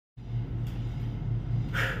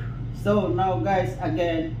So now guys,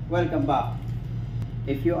 again, welcome back.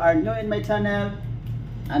 If you are new in my channel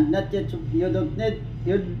and you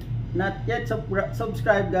not yet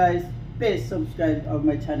subscribe guys, please subscribe on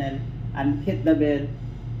my channel and hit the bell,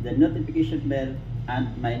 the notification bell,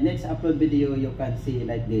 and my next upload video you can see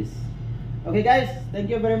like this. Okay guys, thank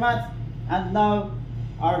you very much. And now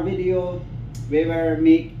our video, we will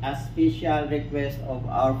make a special request of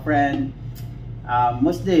our friend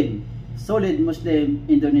Muslim, solid Muslim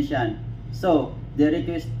Indonesian. So they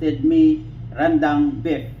requested me randang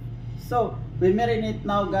beef. So we marinate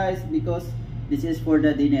now guys, because this is for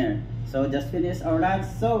the dinner. So just finish our lunch,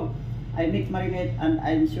 so I make marinate, and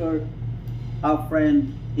I'm sure our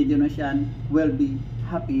friend Indonesian will be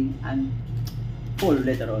happy and full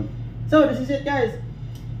later on. So this is it guys,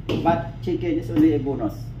 but chicken is only a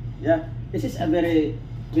bonus. Yeah, this is a very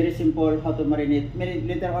simple how to marinate.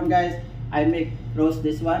 Later on guys, I make roast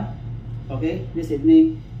this one. Okay, this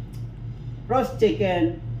evening roast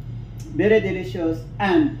chicken, very delicious,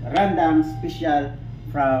 and randang special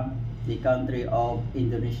from the country of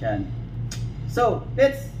Indonesia. So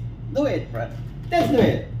let's do it, friend. Let's do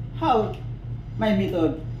it. How my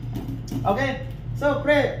method? Okay, so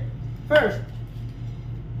first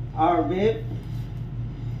our beef.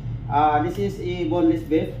 This is a boneless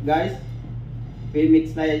beef, guys. We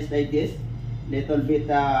mix slice like this, little bit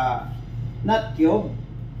not cube,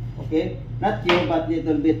 okay, not cube, but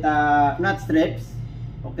little bit not strips,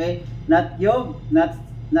 okay, not cube, not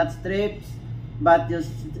strips, but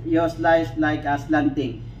just you slice like a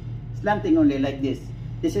slanting only like this.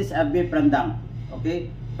 This is a beef randang, okay,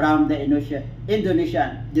 from the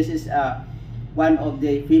Indonesian. This is one of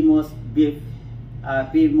the famous beef,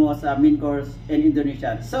 famous main course in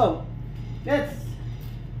Indonesia. So let's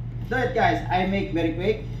do it guys. I make very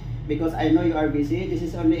quick because I know you are busy. This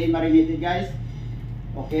is only a marinated guys,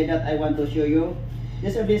 okay, that I want to show you.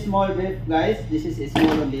 This is a small beef guys. This is a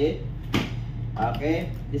small only. Okay,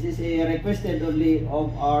 this is a requested only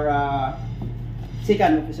of our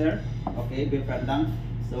second officer. Okay, beef randang.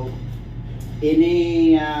 So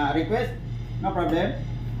any request, no problem,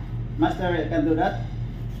 master can do that,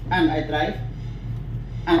 and I try,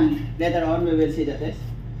 and later on we will see the test.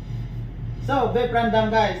 So beef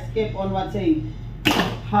randang guys, keep on watching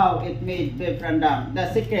how it made beef randang, the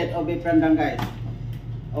secret of beef randang guys.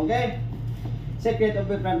 Okay, secret of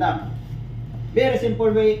beef randang, very simple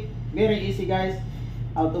way, very easy guys,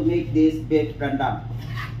 how to make this beef randang.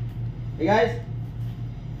 Okay guys,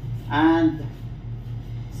 and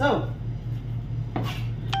so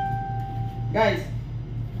guys,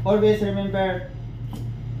 always remember,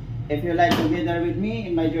 if you like together with me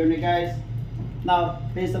in my journey guys, now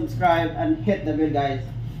please subscribe and hit the bell guys,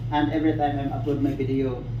 and every time I upload my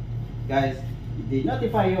video guys, they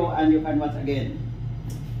notify you and you can watch again.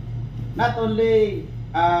 Not only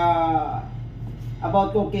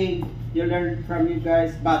about cooking, you learn from you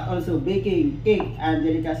guys, but also baking cake and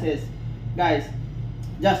delicacies guys.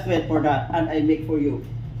 Just wait for that, and I make for you.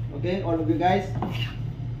 Okay, all of you guys,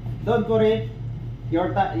 don't worry, you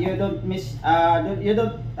don't miss, you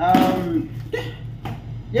don't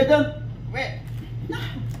wait.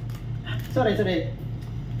 Sorry,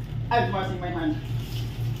 I'm washing my hand.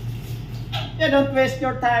 You don't waste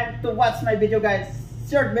your time to watch my video guys,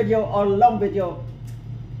 short video or long video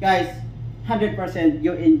guys. 100%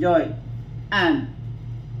 you enjoy and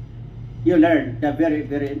you learn the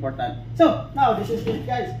very important. So now this is it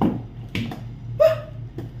guys.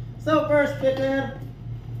 So first pepper,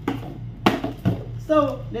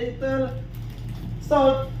 so little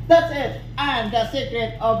salt, that's it. And the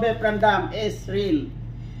secret of beef randang is reveal,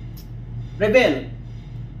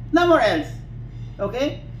 no more else.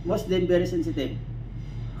 Okay, Muslim very sensitive.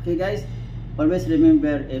 Okay guys, always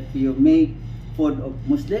remember, if you make food of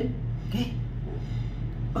Muslim, okay,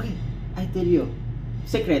 I tell you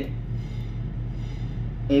secret,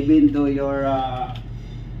 even though your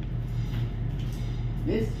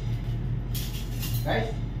this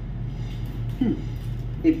guys,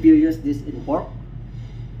 if you use this in pork,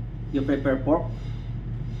 you prepare pork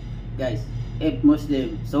guys, if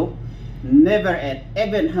Muslim, so never eat,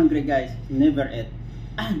 even hungry guys, never eat.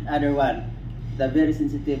 And other one, the very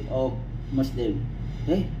sensitive of Muslim,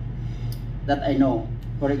 okay, that I know.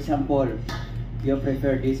 For example, you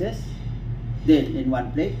prepare dishes, then in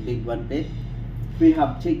one plate, big one plate, we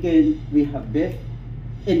have chicken, we have beef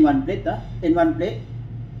in one plate, in one plate,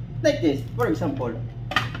 like this. For example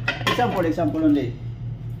only,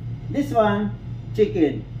 this one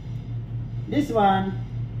chicken, this one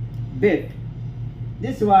beef,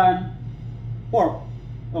 this one pork.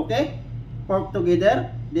 Okay, pork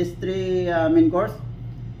together, these three main course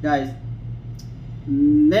guys,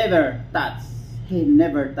 never touch he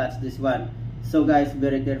never touched this one. So guys,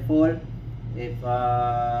 very careful if you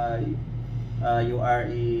are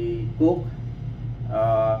a cook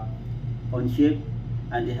on ship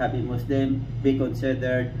and you have a Muslim, be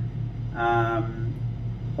considered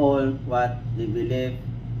all what they believe,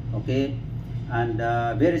 okay? And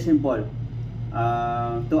very simple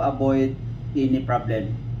to avoid any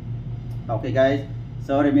problem. Okay guys,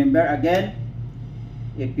 so remember again,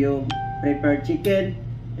 if you prepare chicken,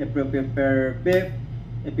 if you prepare beef,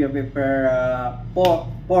 if you prepare pork,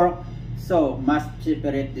 so must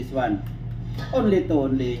separate this one. Only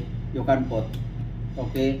you can put,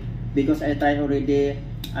 okay? Because I tried already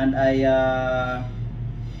and I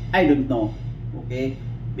don't know, okay?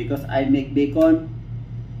 Because I make bacon,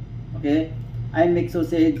 okay? I make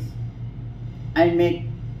sausage, I make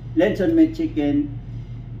luncheon meat chicken,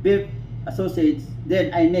 beef sausage,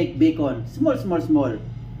 then I make bacon, small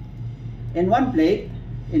in one plate,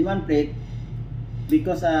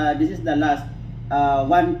 because this is the last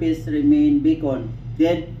one piece remain bacon,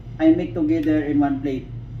 then I make together in one plate.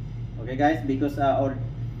 Okay guys, because or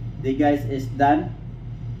the guys is done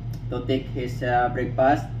to take his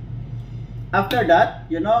breakfast. After that,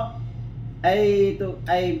 you know,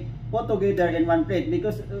 I put together in one plate,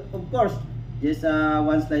 because of course just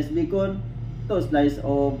one slice bacon, two slice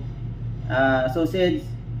of sausage,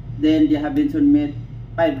 then they have been meat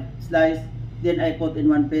 5 slice, then I put in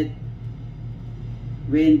one plate.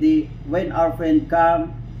 When our friend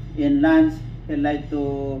come in lunch, he like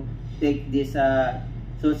to take this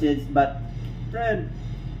sausage, but friend,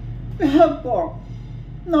 we have pork.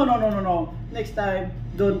 No. Next time,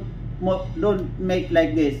 don't make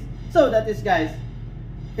like this. So that is guys.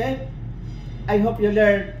 Okay. I hope you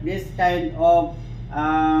learn this kind of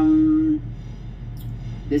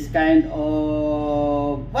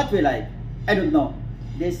what we like. I don't know.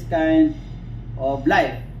 This kind of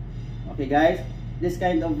life. Okay guys. This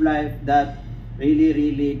kind of life that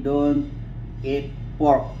really don't eat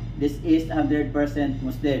pork. This is 100%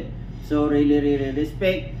 Muslim. So really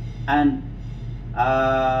respect, and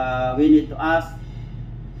we need to ask,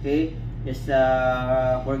 okay, is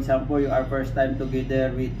for example, you are first time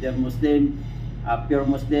together with the Muslim, pure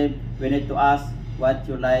Muslim, we need to ask what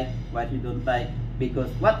you like, what you don't like,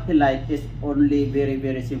 because what he like is only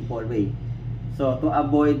very simple way. So to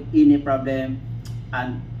avoid any problem,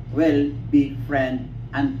 and will be friend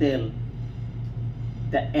until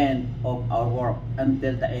the end of our work,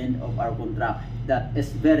 until the end of our contract. That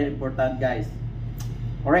is very important guys.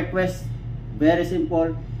 Request, very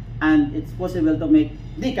simple, and it's possible to make.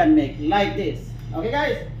 They can make like this. Okay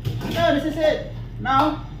guys, so this is it.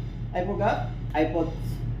 Now I forgot, I put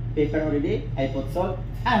pepper already, I put salt,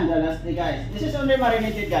 and the last thing guys, this is only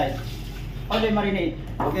marinated guys, only marinate.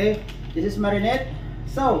 Okay, this is marinate.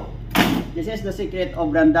 So this is the secret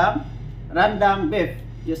of randang beef.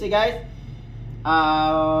 You see guys,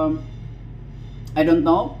 I don't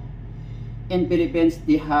know, in Philippines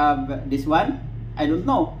they have this one, I don't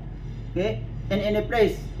know, okay, in any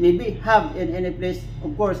place, maybe have in any place.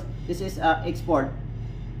 Of course this is export,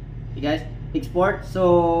 okay guys, export.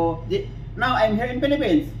 So now I'm here in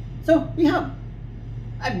Philippines, so we have,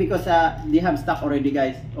 because they have stock already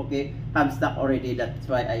guys, okay, have stock already. That's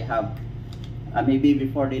why I have maybe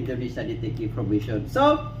before the Indonesia they take provision.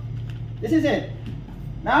 So this is it.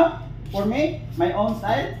 Now for me, my own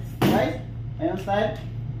style guys, my own style.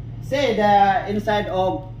 Say the inside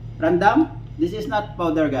of randang, this is not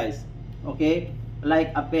powder guys, okay,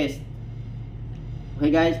 like a paste.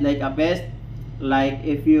 Okay guys, like a paste, like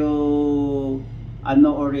if you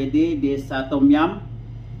know already this tom yum,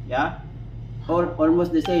 yeah, or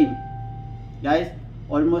almost the same guys,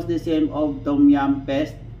 almost the same of tom yum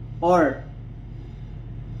paste, or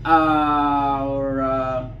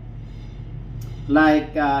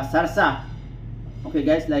like sarsa. Okay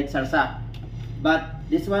guys, like sarsa, but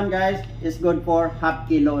this one guys is good for half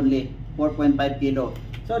kilo only, 4.5 kilo.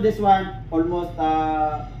 So this one almost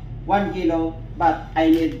 1 kilo, but I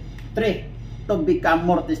need 3 to become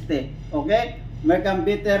more tasty. Okay, become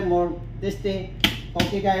better, more tasty.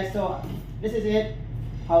 Okay guys, so this is it,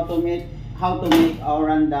 how to make our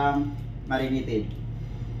randang marinated.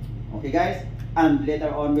 Okay guys, and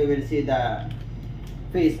later on we will see the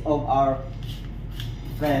face of our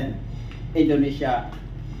friend Indonesia,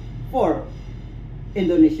 4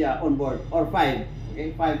 Indonesia on board, or 5,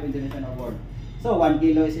 okay, 5 Indonesian on board. So 1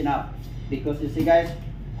 kilo is enough, because you see guys,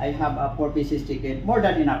 I have a 4 pieces chicken, more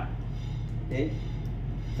than enough. Okay,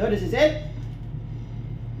 so this is it.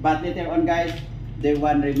 But later on guys, the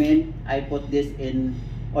one remain, I put this in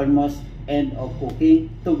almost end of cooking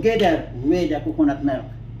together with the coconut milk.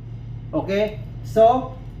 Okay,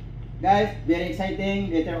 so guys, very exciting.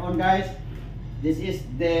 Later on guys, this is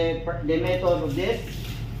the method of this,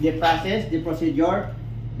 the process, the procedure.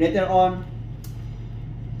 Later on,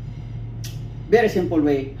 very simple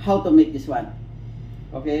way how to make this one.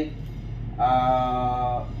 Okay.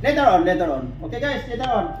 Later on. Okay guys, later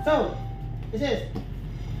on. So this is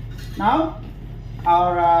now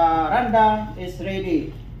our randang is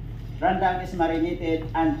ready. Randang is marinated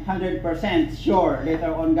and 100% sure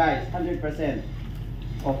later on guys, 100%.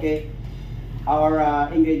 Okay. Our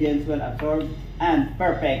ingredients will absorb and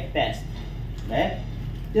perfect test. Okay.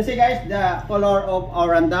 You see guys the color of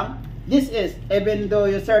our randang. This is, even though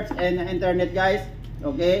you search in the internet guys,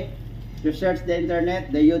 okay, you search the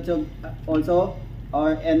internet, the YouTube also,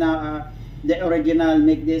 or in the original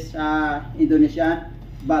make this Indonesian,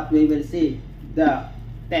 but we will see the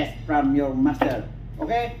test from your master.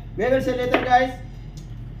 Okay, we will see later guys.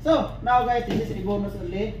 So now guys, this is a bonus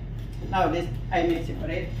only. Now this I make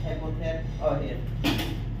separate. I put here. Oh here.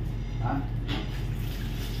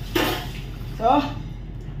 So,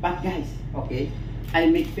 but guys, okay, I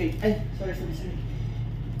make fake. Sorry.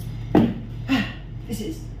 This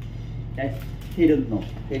is, guys, he don't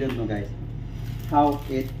know guys how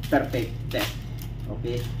it perfect test.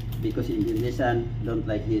 Okay, because Indonesian don't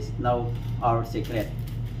like this. Now our secret.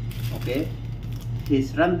 Okay,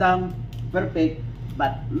 his randang perfect,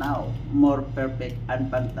 but now more perfect and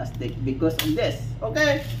fantastic because of this.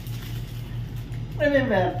 Okay,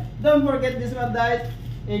 remember, don't forget this one guys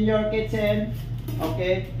in your kitchen.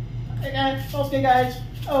 Okay, okay guys.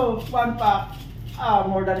 Oh, 1 pack.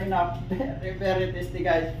 More than enough. Very tasty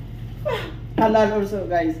guys. Halal also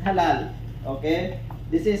guys, halal. Okay,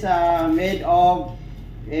 this is made of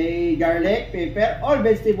a garlic, pepper, all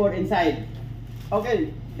vegetable inside.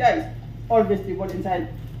 Okay guys, all vegetable inside.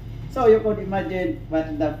 So you could imagine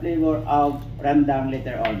what the flavor of randang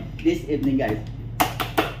later on this evening guys.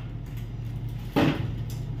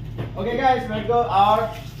 Okay guys, we'll go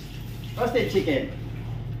our roasted chicken.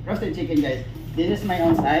 Roasted chicken guys. This is my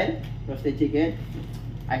own style roasted chicken.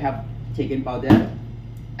 I have chicken powder.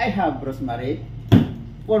 I have rosemary.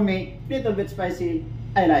 For me, little bit spicy.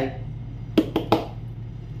 I like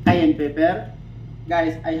cayenne pepper.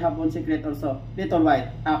 Guys, I have one secret also. Little white,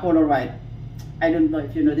 color white. I don't know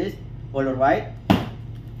if you know this. Color white.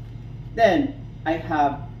 Then I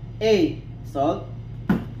have a salt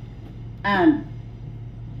and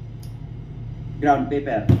ground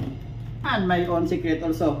pepper. And my own secret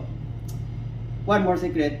also. One more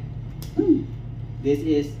secret. This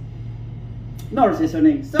is no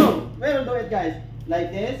seasoning. So we'll do it guys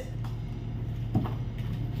like this.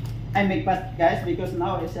 I make fast guys because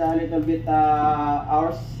now it's a little bit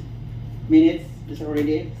hours, minutes is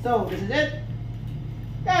already. So this is it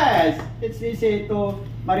guys. It's easy to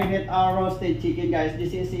marinate our roasted chicken guys.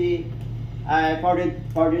 This is the powdered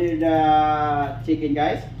chicken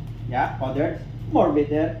guys. Yeah, powdered, more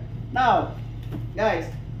bitter. Now guys,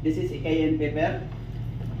 this is cayenne pepper.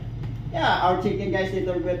 Yeah, our chicken guys,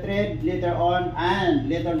 little bit red later on and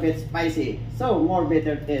little bit spicy, so more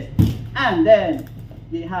better taste. And then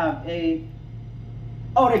we have a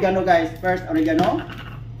oregano guys. First oregano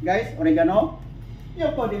guys, oregano.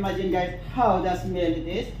 You could imagine guys how the smell it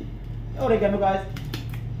is. Oregano guys.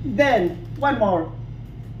 Then one more,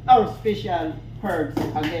 our special herbs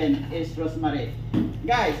again is rosemary.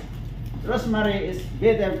 Guys, rosemary is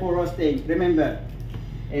better for roasting. Remember,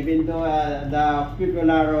 even though the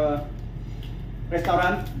popular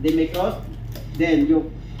restaurant they make roast, then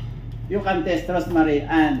you can taste rosemary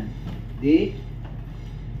and the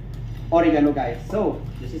oregano guys. So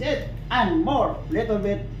this is it, and more little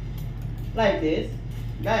bit like this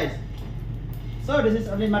guys. So this is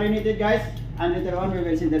only marinated guys, and later on we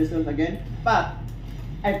will see the result again, but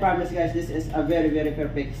I promise guys this is a very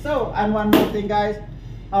perfect. So, and one more thing guys,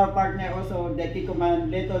 our partner also the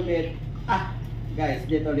kikuman little bit guys,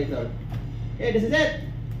 little. Okay, this is it.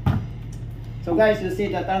 So guys, you see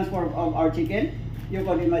the transform of our chicken. You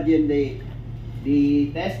can imagine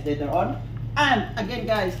the test later on. And again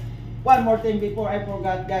guys, one more thing before I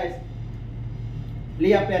forgot guys,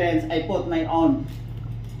 the appearance I put my own.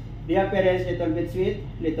 The appearance little bit sweet,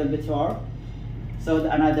 little bit sour. So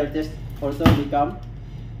another test also become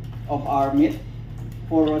of our meat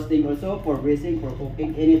for roasting also, for braising, for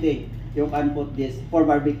cooking, anything you can put this for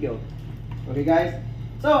barbecue. Okay guys.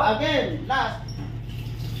 So again, last,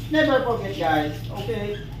 never forget guys.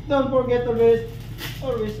 Okay, don't forget always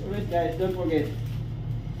guys, don't forget.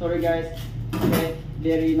 Sorry guys. Okay,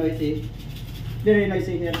 very noisy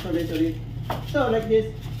here. Sorry. So like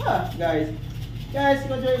this, guys,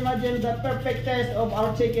 could you imagine the perfect taste of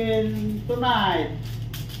our chicken tonight?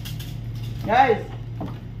 Guys,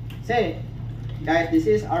 say, guys, this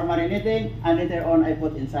is our marinating, and later on I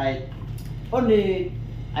put inside only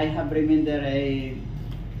I have remainder a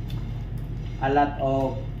lot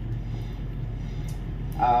of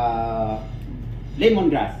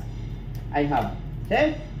lemongrass. I have.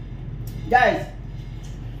 Okay, guys.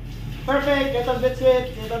 Perfect. Little bit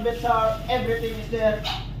sweet, little bit sour. Everything is there.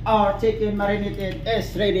 Our chicken marinated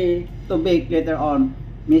is ready to bake later on.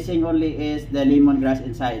 Missing only is the lemongrass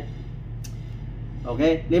inside.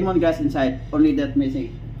 Okay, lemongrass inside. Only that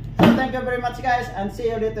missing. So thank you very much, guys, and see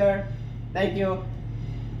you later. Thank you,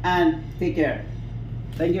 and take care.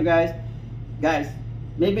 Thank you, guys. Guys,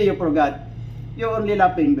 maybe you forgot. You're only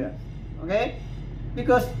laughing there. Okay?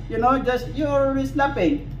 Because, you know, just you're always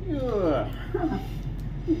laughing.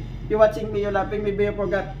 You're watching me, you're laughing, maybe you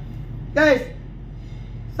forgot. Guys,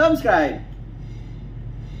 subscribe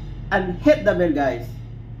and hit the bell, guys.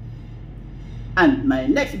 And my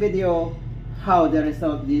next video, how the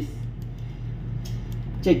result this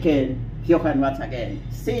chicken, you can watch again.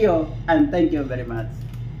 See you and thank you very much.